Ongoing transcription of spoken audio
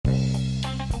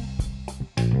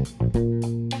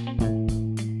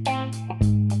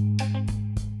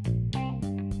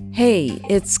Hey,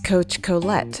 it's Coach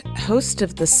Colette, host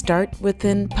of the Start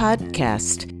Within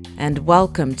podcast, and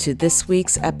welcome to this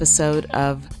week's episode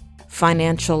of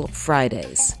Financial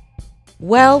Fridays.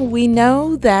 Well, we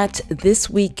know that this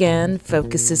weekend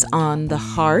focuses on the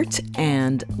heart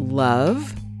and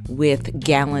love, with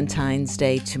Galentine's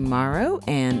Day tomorrow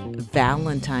and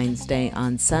Valentine's Day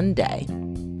on Sunday.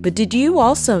 But did you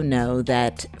also know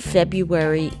that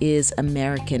February is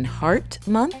American Heart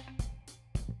Month?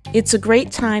 It's a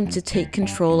great time to take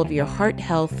control of your heart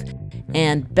health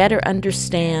and better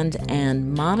understand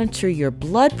and monitor your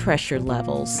blood pressure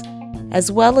levels, as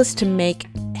well as to make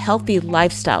healthy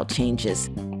lifestyle changes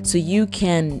so you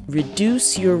can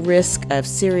reduce your risk of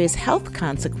serious health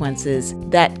consequences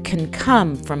that can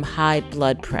come from high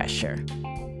blood pressure.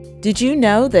 Did you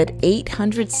know that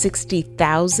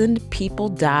 860,000 people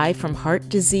die from heart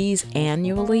disease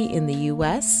annually in the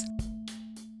U.S.?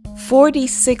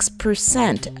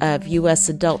 46% of U.S.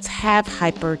 adults have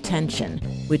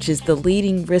hypertension, which is the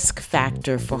leading risk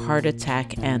factor for heart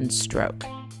attack and stroke.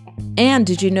 And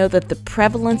did you know that the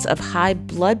prevalence of high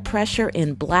blood pressure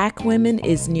in Black women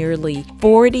is nearly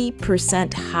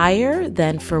 40% higher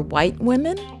than for white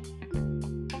women?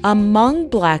 Among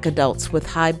Black adults with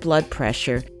high blood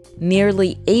pressure,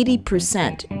 nearly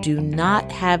 80% do not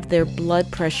have their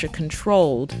blood pressure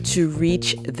controlled to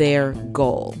reach their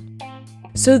goal.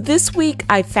 So this week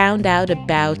I found out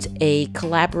about a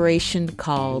collaboration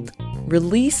called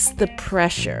Release the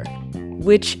Pressure,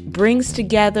 which brings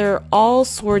together all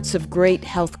sorts of great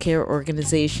healthcare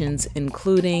organizations,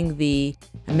 including the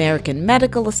American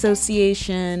Medical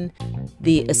Association,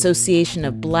 the Association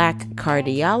of Black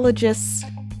Cardiologists,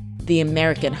 the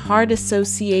American Heart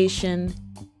Association,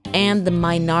 and the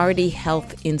Minority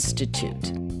Health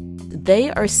Institute.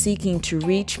 They are seeking to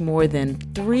reach more than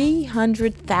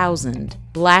 300,000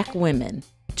 Black women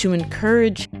to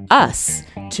encourage us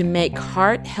to make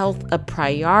heart health a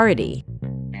priority.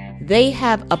 They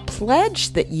have a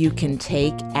pledge that you can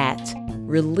take at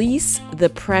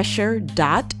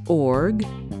releasethepressure.org,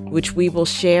 which we will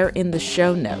share in the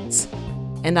show notes.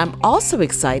 And I'm also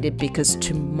excited because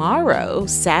tomorrow,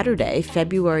 Saturday,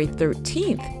 February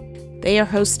 13th, they are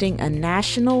hosting a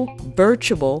national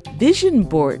virtual vision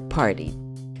board party.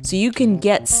 So you can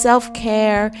get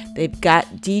self-care. They've got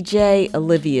DJ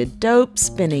Olivia Dope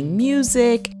spinning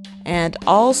music and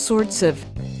all sorts of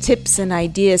tips and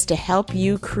ideas to help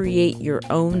you create your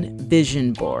own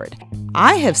vision board.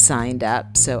 I have signed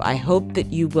up, so I hope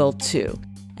that you will too.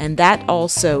 And that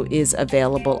also is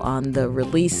available on the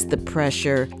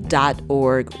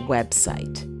releasethepressure.org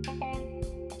website.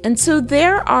 And so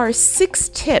there are 6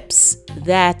 tips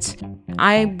that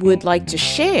I would like to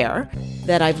share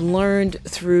that I've learned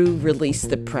through Release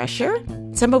the Pressure,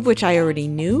 some of which I already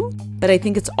knew, but I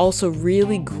think it's also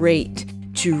really great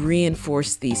to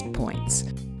reinforce these points.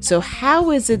 So how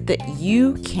is it that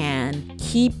you can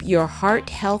keep your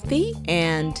heart healthy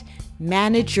and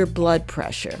manage your blood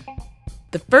pressure?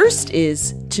 The first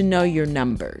is to know your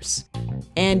numbers.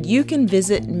 And you can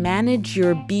visit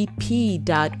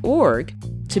manageyourbp.org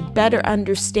to better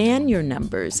understand your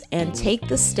numbers and take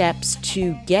the steps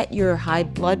to get your high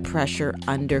blood pressure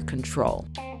under control.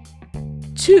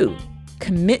 2,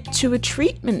 commit to a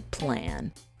treatment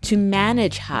plan to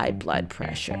manage high blood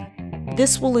pressure.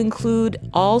 This will include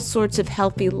all sorts of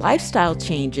healthy lifestyle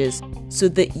changes so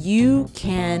that you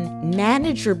can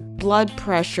manage your blood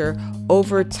pressure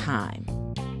over time.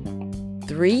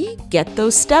 3, get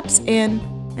those steps in.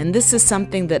 And this is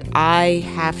something that I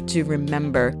have to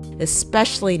remember,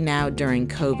 especially now during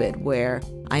COVID, where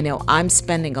I know I'm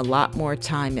spending a lot more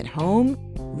time at home,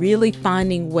 really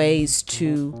finding ways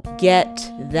to get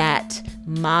that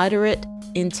moderate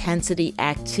intensity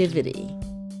activity.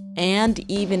 And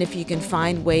even if you can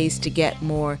find ways to get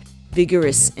more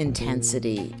vigorous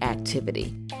intensity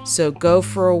activity. So go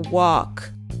for a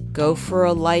walk, go for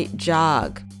a light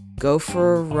jog, go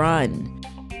for a run.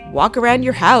 Walk around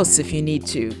your house if you need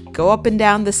to. Go up and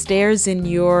down the stairs in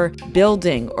your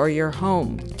building or your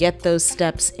home. Get those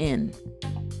steps in.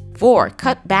 4,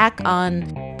 cut back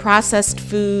on processed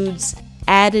foods,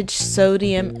 added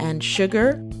sodium and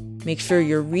sugar. Make sure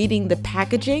you're reading the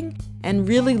packaging and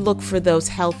really look for those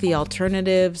healthy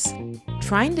alternatives.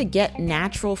 Trying to get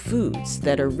natural foods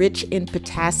that are rich in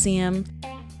potassium.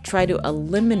 Try to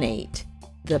eliminate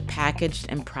the packaged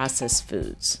and processed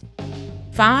foods.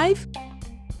 5,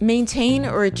 maintain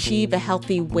or achieve a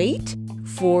healthy weight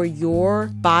for your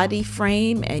body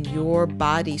frame and your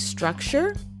body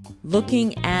structure,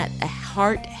 looking at a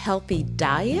heart-healthy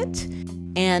diet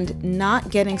and not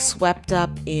getting swept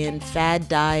up in fad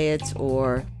diets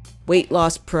or weight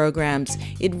loss programs.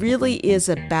 It really is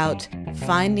about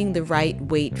finding the right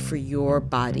weight for your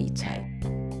body type.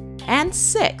 And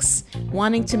 6,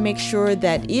 wanting to make sure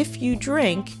that if you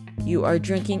drink, you are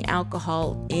drinking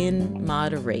alcohol in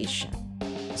moderation.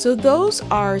 So those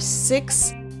are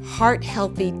 6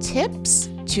 heart-healthy tips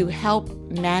to help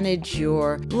manage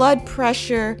your blood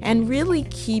pressure and really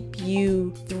keep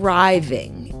you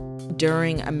thriving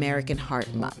during American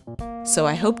Heart Month. So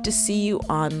I hope to see you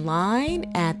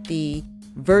online at the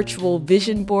virtual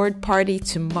vision board party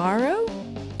tomorrow.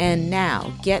 And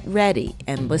now get ready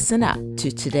and listen up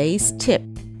to today's tip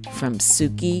from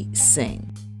Suki Singh.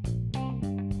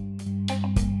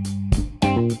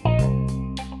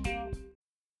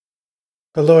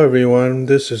 Hello everyone,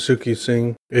 this is Suki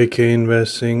Singh, aka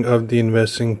Investing of the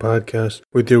Investing Podcast,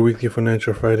 with your weekly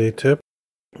Financial Friday tip.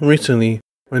 Recently,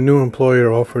 my new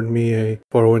employer offered me a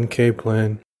 401k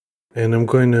plan, and I'm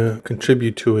going to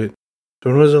contribute to it. So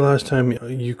when was the last time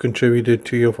you contributed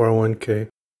to your 401k?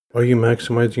 Are you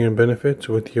maximizing your benefits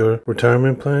with your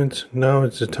retirement plans? Now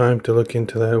is the time to look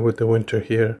into that with the winter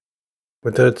here.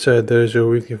 With that said, there's your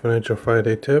weekly Financial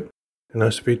Friday tip, and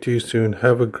I'll speak to you soon.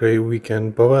 Have a great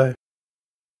weekend. Bye-bye.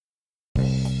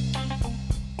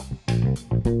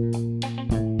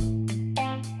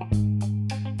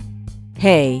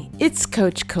 Hey, it's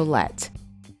Coach Colette.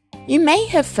 You may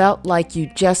have felt like you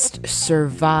just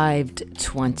survived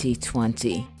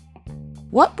 2020.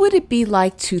 What would it be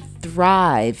like to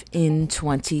thrive in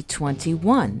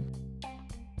 2021?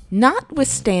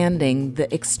 Notwithstanding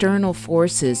the external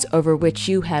forces over which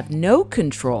you have no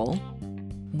control,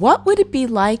 what would it be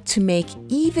like to make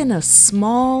even a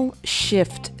small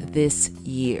shift this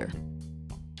year?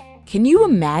 Can you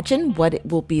imagine what it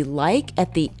will be like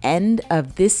at the end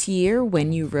of this year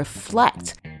when you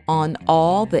reflect on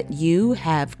all that you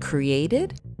have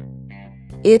created?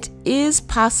 It is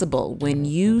possible when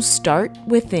you start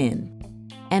within,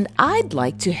 and I'd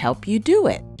like to help you do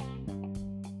it.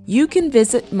 You can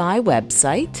visit my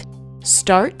website,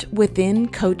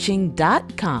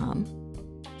 startwithincoaching.com,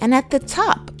 and at the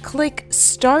top, click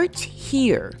Start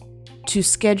Here to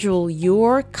schedule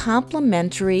your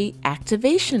complimentary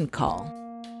activation call.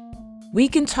 We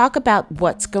can talk about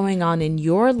what's going on in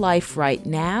your life right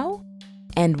now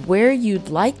and where you'd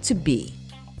like to be.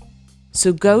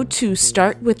 So go to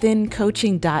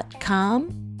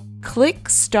startwithincoaching.com, click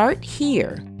Start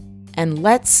Here, and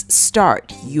let's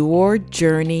start your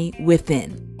journey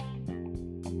within.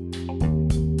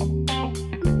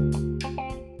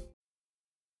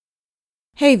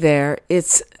 Hey there,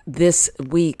 it's this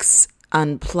week's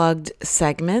Unplugged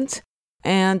segment.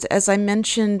 And as I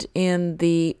mentioned in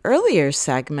the earlier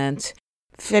segment,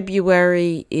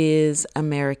 February is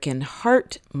American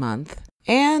Heart Month,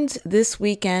 and this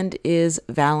weekend is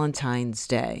Valentine's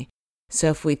Day.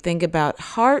 So if we think about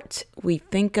heart, we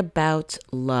think about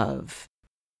love.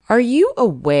 Are you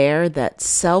aware that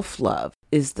self-love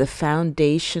is the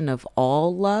foundation of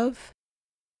all love?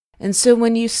 And so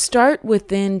when you start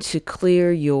within to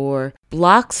clear your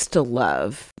blocks to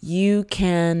love, you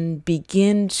can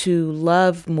begin to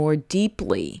love more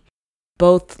deeply,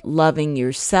 both loving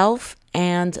yourself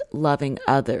and loving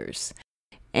others.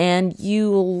 And you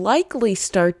will likely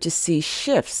start to see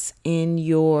shifts in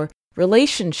your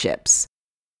relationships,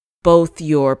 both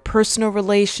your personal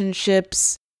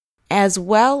relationships as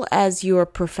well as your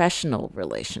professional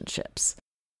relationships.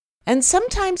 And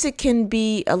sometimes it can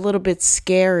be a little bit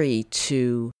scary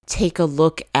to take a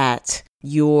look at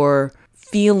your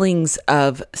feelings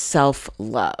of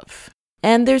self-love.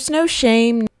 And there's no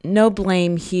shame, no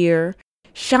blame here.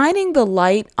 Shining the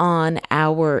light on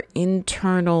our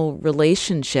internal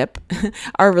relationship,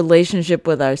 our relationship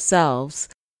with ourselves,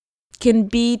 can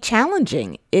be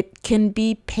challenging. It can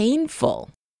be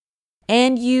painful.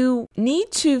 And you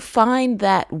need to find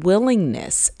that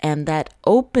willingness and that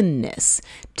openness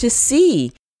to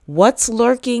see what's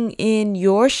lurking in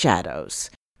your shadows,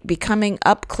 becoming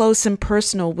up close and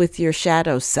personal with your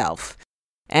shadow self.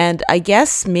 And I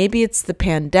guess maybe it's the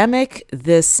pandemic,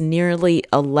 this nearly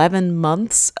 11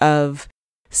 months of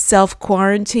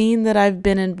self-quarantine that I've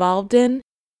been involved in.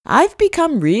 I've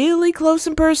become really close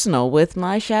and personal with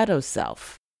my shadow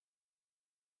self.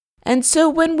 And so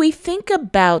when we think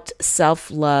about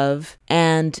self-love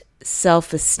and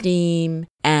self-esteem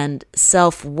and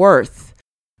self-worth,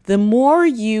 the more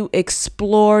you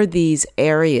explore these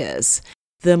areas,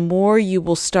 the more you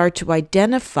will start to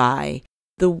identify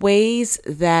the ways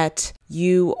that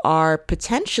you are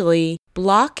potentially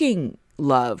blocking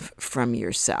love from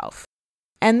yourself.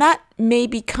 And that may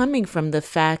be coming from the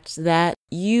fact that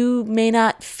you may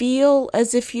not feel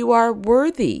as if you are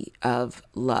worthy of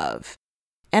love.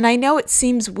 And I know it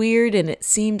seems weird and it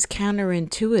seems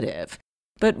counterintuitive,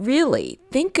 but really,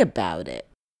 think about it.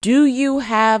 Do you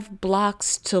have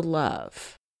blocks to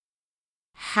love?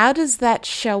 How does that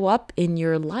show up in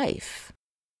your life?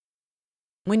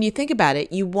 When you think about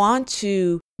it, you want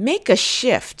to make a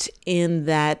shift in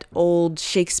that old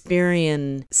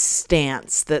Shakespearean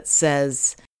stance that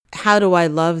says, "How do I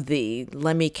love thee?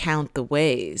 Let me count the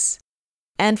ways."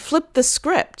 And flip the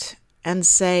script and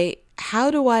say, "How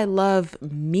do I love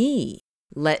me?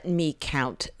 Let me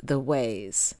count the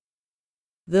ways."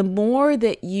 The more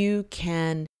that you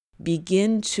can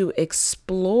begin to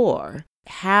explore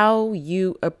how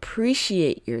you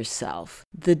appreciate yourself,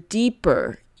 the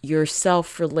deeper your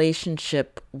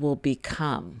self-relationship will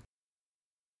become.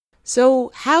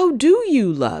 So, how do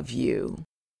you love you?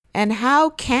 And how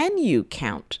can you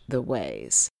count the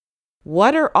ways?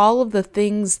 What are all of the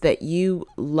things that you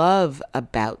love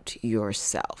about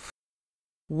yourself?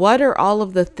 What are all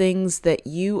of the things that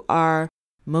you are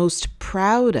most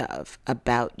proud of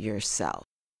about yourself?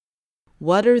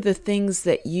 What are the things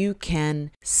that you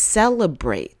can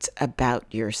celebrate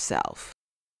about yourself?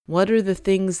 What are the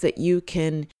things that you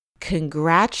can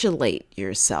congratulate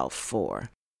yourself for?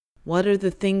 What are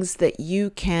the things that you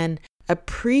can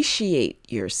appreciate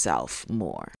yourself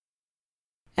more?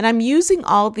 And I'm using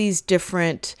all these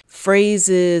different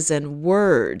phrases and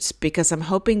words because I'm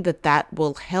hoping that that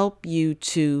will help you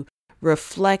to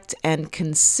reflect and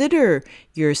consider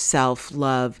your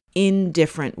self-love in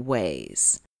different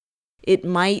ways. It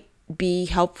might be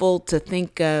helpful to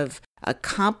think of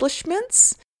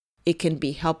accomplishments. It can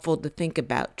be helpful to think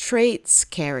about traits,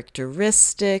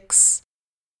 characteristics,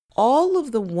 all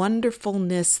of the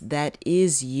wonderfulness that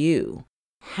is you.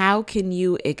 How can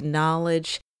you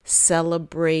acknowledge,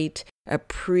 celebrate,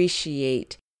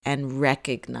 appreciate, and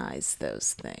recognize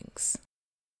those things?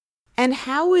 And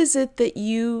how is it that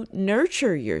you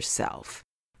nurture yourself?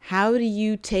 How do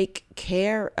you take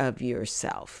care of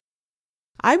yourself?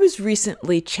 I was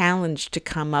recently challenged to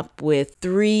come up with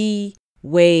 3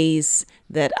 ways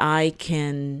that I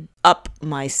can up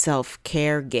my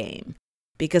self-care game,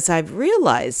 because I've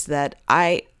realized that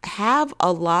I have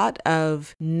a lot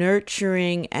of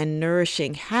nurturing and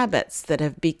nourishing habits that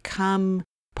have become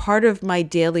part of my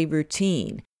daily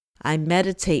routine. I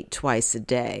meditate twice a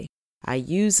day. I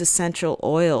use essential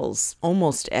oils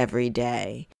almost every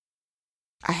day.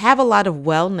 I have a lot of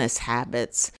wellness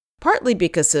habits, partly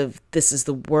because of this is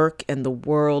the work and the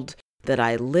world that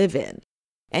I live in.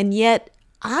 And yet,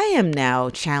 I am now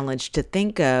challenged to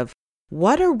think of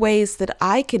what are ways that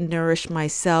I can nourish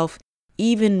myself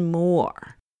even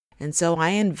more. And so I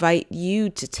invite you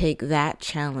to take that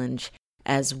challenge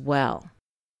as well.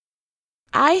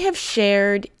 I have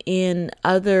shared in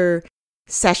other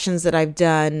sessions that I've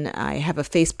done, I have a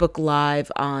Facebook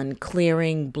Live on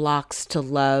clearing blocks to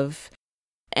love,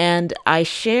 and I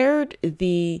shared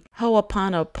the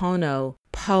Ho'oponopono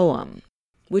poem,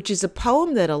 which is a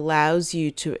poem that allows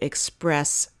you to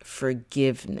express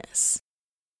forgiveness.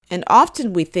 And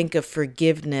often we think of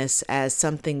forgiveness as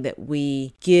something that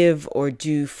we give or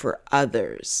do for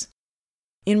others.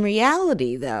 In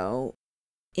reality, though,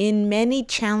 in many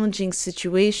challenging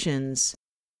situations,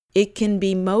 it can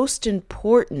be most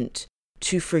important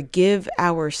to forgive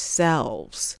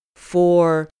ourselves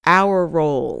for our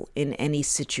role in any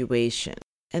situation.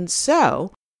 And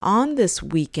so, on this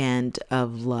weekend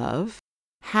of love,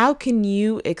 how can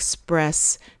you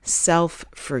express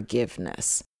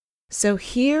self-forgiveness? So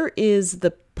here is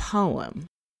the poem.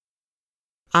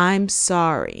 I'm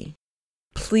sorry.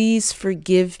 Please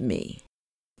forgive me.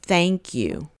 Thank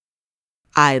you.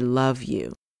 I love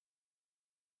you.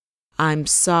 I'm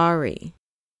sorry.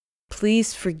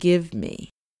 Please forgive me.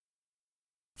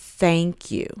 Thank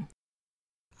you.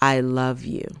 I love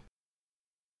you.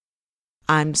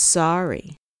 I'm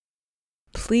sorry.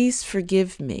 Please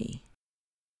forgive me.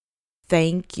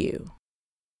 Thank you.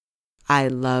 I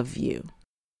love you.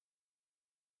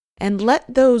 And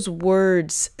let those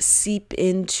words seep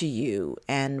into you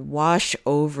and wash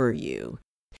over you.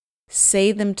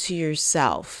 Say them to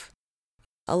yourself.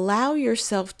 Allow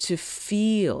yourself to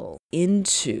feel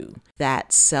into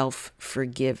that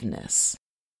self-forgiveness.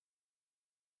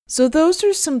 So those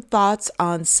are some thoughts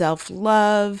on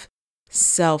self-love,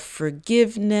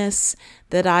 self-forgiveness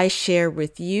that I share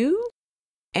with you.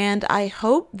 And I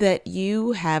hope that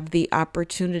you have the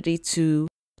opportunity to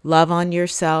love on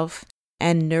yourself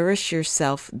and nourish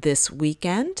yourself this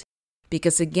weekend.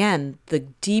 Because again, the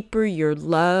deeper your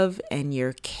love and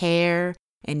your care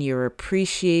and your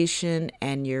appreciation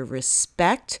and your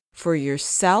respect for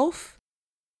yourself,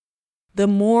 the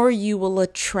more you will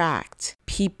attract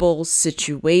people,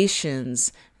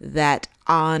 situations that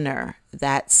honor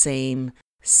that same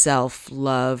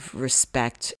self-love,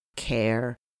 respect,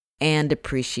 care, and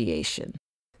appreciation.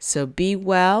 So be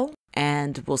well,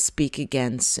 and we'll speak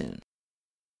again soon.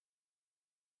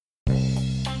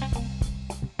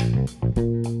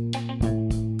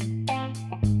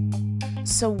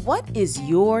 So what is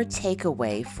your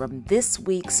takeaway from this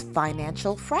week's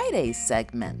Financial Fridays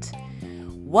segment?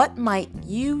 What might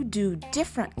you do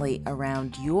differently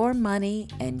around your money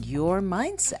and your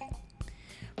mindset?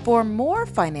 For more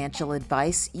financial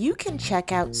advice, you can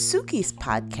check out Suki's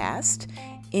podcast,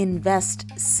 Invest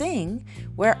Sing,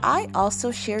 where I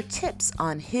also share tips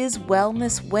on his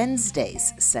Wellness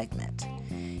Wednesdays segment.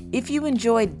 If you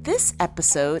enjoyed this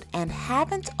episode and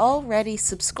haven't already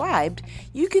subscribed,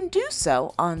 you can do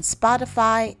so on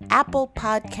Spotify, Apple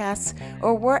Podcasts,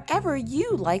 or wherever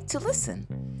you like to listen.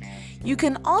 You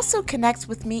can also connect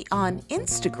with me on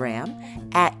Instagram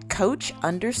at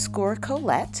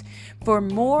Coach_Colette for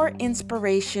more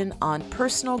inspiration on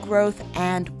personal growth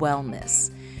and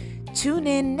wellness. Tune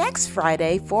in next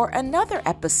Friday for another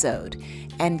episode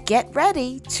and get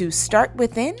ready to start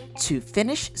within to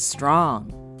finish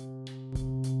strong.